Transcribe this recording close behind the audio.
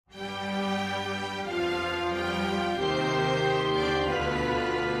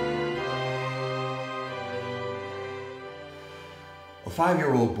A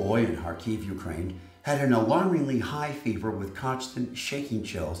 5-year-old boy in Kharkiv, Ukraine, had an alarmingly high fever with constant shaking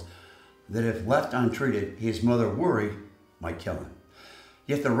chills that, if left untreated, his mother worried might kill him.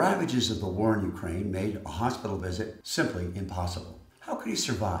 Yet the ravages of the war in Ukraine made a hospital visit simply impossible. How could he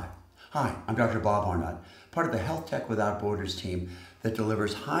survive? Hi, I'm Dr. Bob Arnott, part of the Health Tech Without Borders team that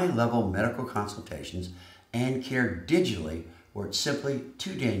delivers high-level medical consultations and care digitally where it's simply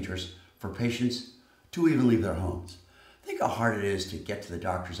too dangerous for patients to even leave their homes. Think how hard it is to get to the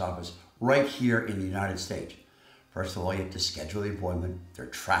doctor's office right here in the United States. First of all, you have to schedule the appointment. There are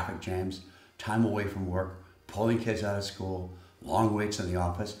traffic jams, time away from work, pulling kids out of school, long waits in the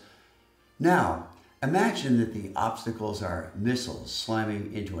office. Now, imagine that the obstacles are missiles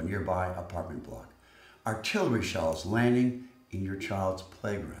slamming into a nearby apartment block, artillery shells landing in your child's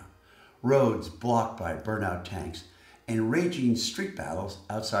playground, roads blocked by burnout tanks, and raging street battles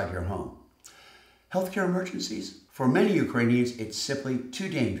outside your home. Healthcare emergencies? For many Ukrainians, it's simply too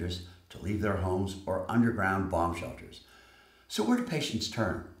dangerous to leave their homes or underground bomb shelters. So where do patients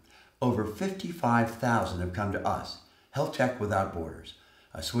turn? Over 55,000 have come to us, Health Tech Without Borders,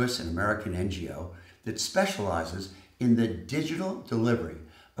 a Swiss and American NGO that specializes in the digital delivery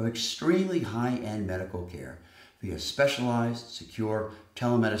of extremely high-end medical care via specialized, secure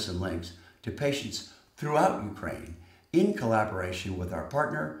telemedicine links to patients throughout Ukraine in collaboration with our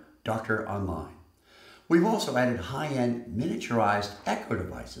partner, Doctor Online. We've also added high-end miniaturized echo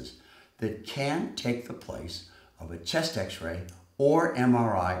devices that can take the place of a chest x-ray or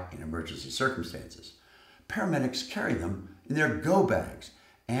MRI in emergency circumstances. Paramedics carry them in their go bags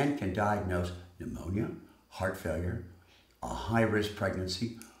and can diagnose pneumonia, heart failure, a high-risk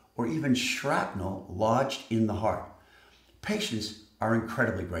pregnancy, or even shrapnel lodged in the heart. Patients are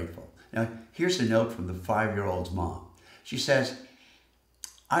incredibly grateful. Now, here's a note from the 5-year-old's mom. She says,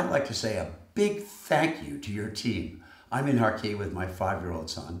 "I'd like to say a big thank you to your team. I'm in Kharkiv with my 5-year-old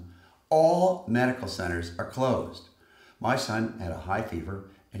son. All medical centers are closed. My son had a high fever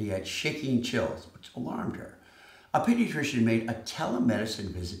and he had shaking chills, which alarmed her. A pediatrician made a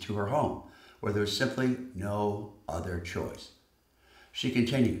telemedicine visit to her home where there was simply no other choice." She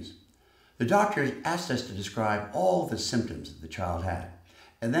continues, "The doctors asked us to describe all the symptoms that the child had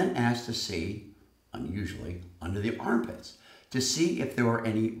and then asked to see, unusually, under the armpits to see if there were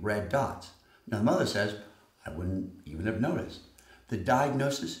any red dots. Now, the mother says, I wouldn't even have noticed. The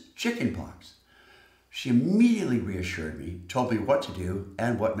diagnosis, chickenpox. She immediately reassured me, told me what to do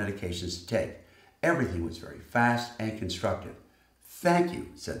and what medications to take. Everything was very fast and constructive. Thank you,"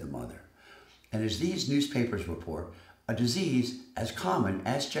 said the mother. And as these newspapers report, a disease as common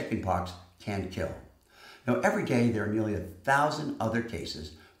as chickenpox can kill. Now, every day there are nearly 1,000 other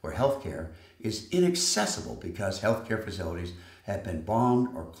cases where healthcare is inaccessible because healthcare facilities have been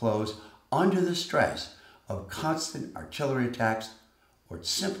bombed or closed under the stress of constant artillery attacks, or it's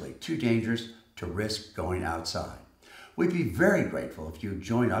simply too dangerous to risk going outside. We'd be very grateful if you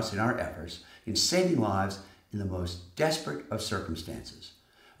join us in our efforts in saving lives in the most desperate of circumstances,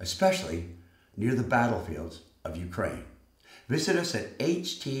 especially near the battlefields of Ukraine. Visit us at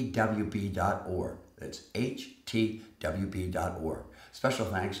htwb.org. That's htwb.org. Special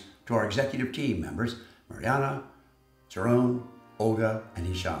thanks to our executive team members, Mariana, Jerome, Olga, and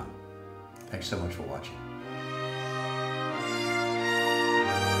Hisham. Thanks so much for watching.